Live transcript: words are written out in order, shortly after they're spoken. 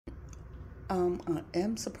I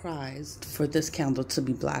am surprised for this candle to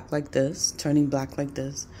be black like this, turning black like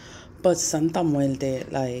this. But Santa Muerte,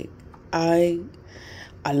 like, I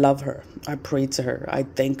love her. I pray to her. I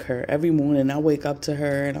thank her. Every morning I wake up to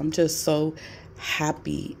her and I'm just so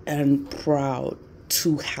happy and proud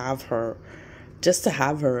to have her. Just to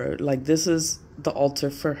have her. Like, this is the altar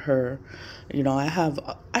for her. You know, I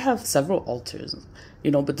have several altars,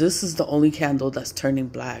 you know, but this is the only candle that's turning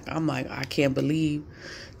black. I'm like, I can't believe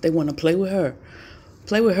they want to play with her.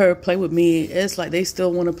 Play with her, play with me. It's like they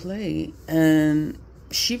still want to play. And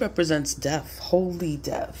she represents death, holy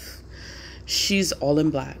death. She's all in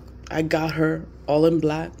black. I got her all in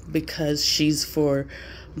black because she's for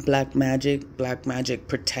black magic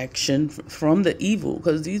protection from the evil.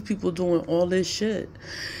 Because these people doing all this shit.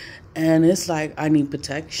 And it's like, I need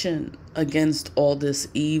protection against all this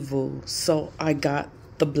evil. So I got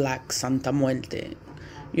the black Santa Muerte,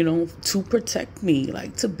 you know, to protect me,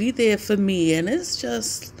 like to be there for me. And it's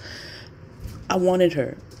just, I wanted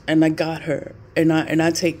her and I got her. And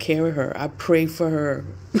I take care of her. I pray for her.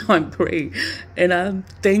 I pray. And I'm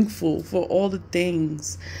thankful for all the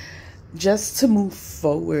things just to move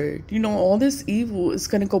forward. You know, all this evil is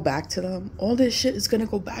going to go back to them. All this shit is going to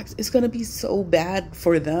go back. It's going to be so bad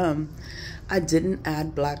for them. I didn't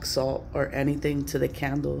add black salt or anything to the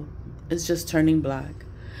candle. It's just turning black.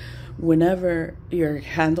 Whenever your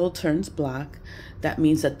candle turns black, that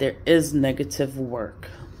means that there is negative work.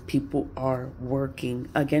 People are working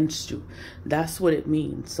against you. That's what it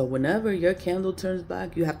means. So whenever your candle turns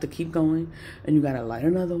black, you have to keep going and you got to light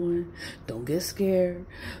another one. Don't get scared.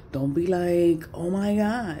 Don't be like, oh my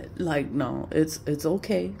God. Like, no, it's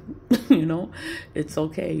okay. You know, it's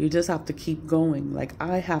okay. You just have to keep going. Like,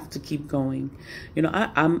 I have to keep going. You know,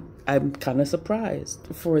 I'm kind of surprised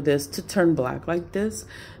for this to turn black like this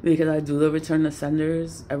because I do the return to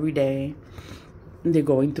senders every day. They're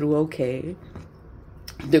going through okay.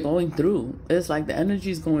 They're going through. It's like the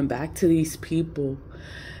energy is going back to these people.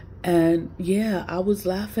 And yeah, I was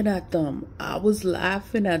laughing at them. I was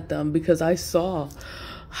laughing at them because I saw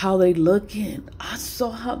how they looking. I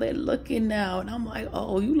saw how they're looking now. And I'm like,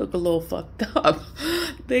 oh, you look a little fucked up.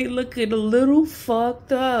 They looking a little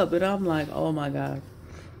fucked up. And I'm like, oh my God.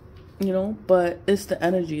 You know, but it's the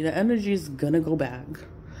energy. The energy is going to go back.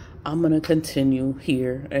 I'm going to continue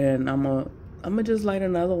here. And I'm going to just light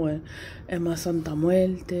another one. And my Santa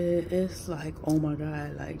Muerte, it's like, oh my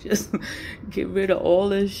God, like, just get rid of all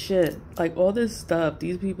this shit. Like, all this stuff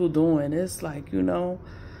these people doing. It's like, you know,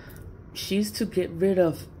 she's to get rid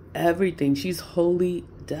of everything. She's holy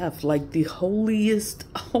death. Like, the holiest,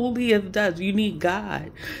 holy of death. You need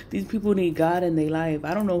God. These people need God in their life.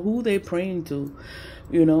 I don't know who they praying to,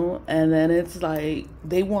 you know. And then it's like,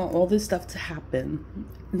 they want all this stuff to happen.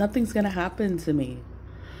 Nothing's going to happen to me.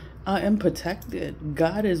 I am protected.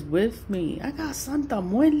 God is with me. I got Santa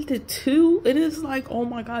Muerte too. It is like, oh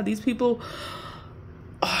my God, these people,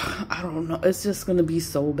 I don't know. It's just going to be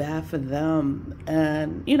so bad for them.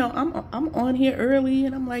 And, you know, I'm on here early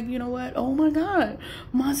and I'm like, you know what? Oh my God,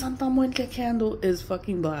 my Santa Muerte candle is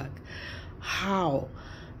fucking black. How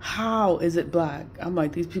is it black? I'm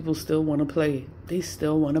like, these people still want to play. They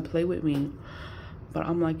still want to play with me. But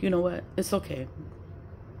I'm like, you know what? It's okay.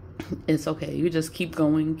 It's okay. You just keep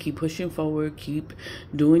going, keep pushing forward, keep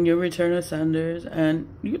doing your return of senders, and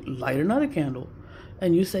you light another candle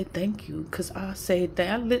and you say thank you. Because I say that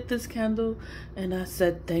I lit this candle and I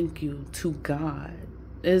said thank you to God.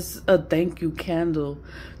 It's a thank you candle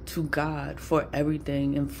to God for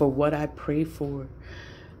everything and for what I pray for.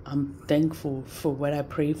 I'm thankful for what I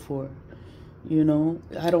pray for. You know,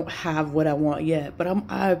 I don't have what I want yet, but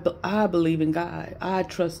I believe in God. I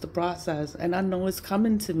trust the process and I know it's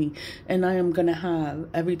coming to me and I am going to have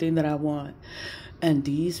everything that I want. And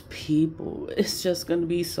these people, it's just going to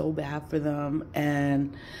be so bad for them.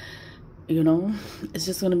 And, you know, it's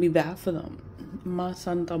just going to be bad for them. Ma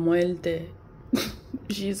Santa Muerte,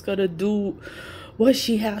 she's going to do what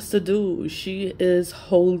she has to do. She is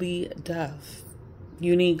holy death.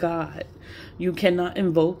 You need God. You cannot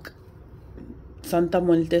invoke Santa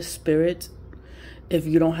Muerte spirit if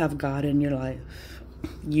you don't have God in your life.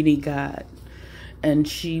 You need God. And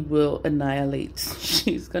she will annihilate.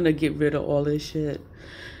 She's going to get rid of all this shit.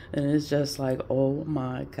 And it's just like, oh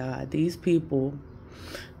my God. These people,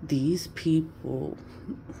 you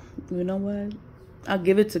know what? I'll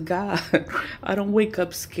give it to God. I don't wake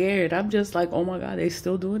up scared. I'm just like, oh my God, they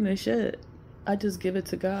still doing this shit. I just give it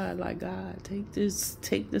to God. Like, God, take this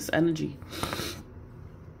energy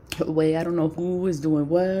away. I don't know who is doing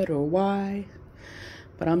what or why,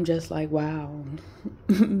 but I'm just like, wow.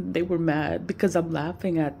 They were mad because I'm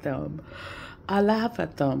laughing at them. I laugh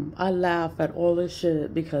at them. I laugh at all this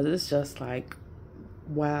shit because it's just like,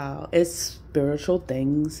 wow, it's spiritual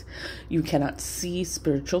things. You cannot see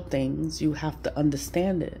spiritual things. You have to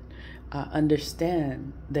understand it. I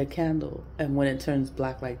understand the candle, and when it turns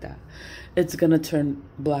black like that, it's gonna turn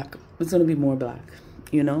black. It's gonna be more black,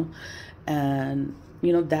 you know, and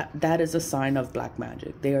you know that is a sign of black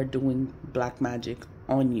magic. They are doing black magic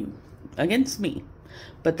on you, against me,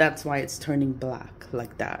 but that's why it's turning black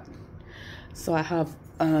like that. So I have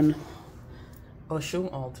an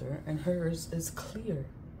Oshun altar, and hers is clear,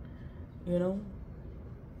 you know.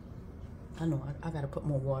 I know I gotta put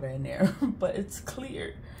more water in there, but it's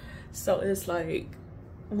clear. So it's like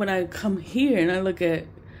when I come here and I look at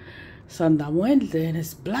Santa Muerte and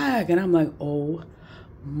it's black, and I'm like, oh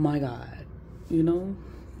my God, you know.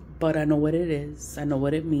 But I know what it is, I know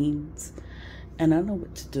what it means, and I know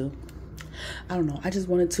what to do. I don't know, I just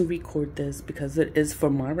wanted to record this because it is for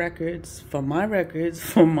my records, for my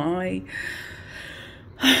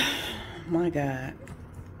my God.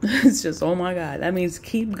 It's just, oh my God. That means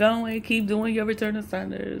keep going, keep doing your return of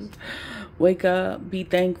senders. Wake up, be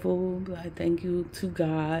thankful. I thank you to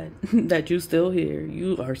God that you're still here.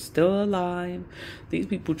 You are still alive. These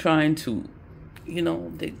people trying to, you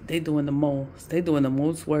know, they doing the most. They doing the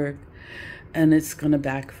most work, and it's gonna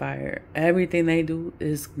backfire. Everything they do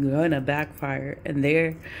is gonna backfire, and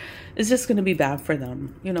it's just gonna be bad for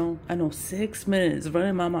them. You know, I know 6 minutes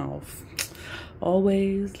running my mouth.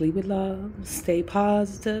 Always lead with love, stay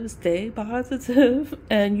positive,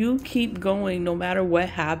 and you keep going no matter what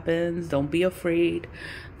happens. Don't be afraid.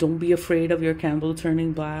 Don't be afraid of your candle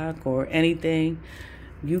turning black or anything.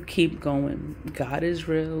 You keep going. God is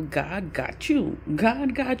real. God got you.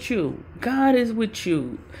 God got you. God is with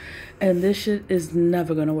you. And this shit is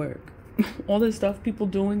never gonna work. All this stuff people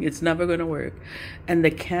doing, it's never gonna work. And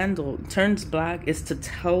the candle turns black is to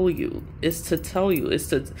tell you. It's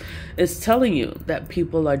telling you that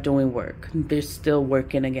people are doing work. They're still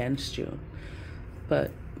working against you.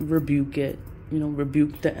 But rebuke it. You know,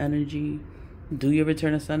 rebuke the energy. Do your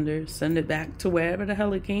return of sender. Send it back to wherever the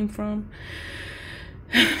hell it came from.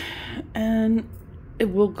 And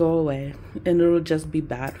it will go away. And it'll just be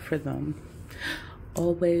bad for them.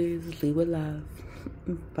 Always lead with love.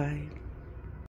 Bye.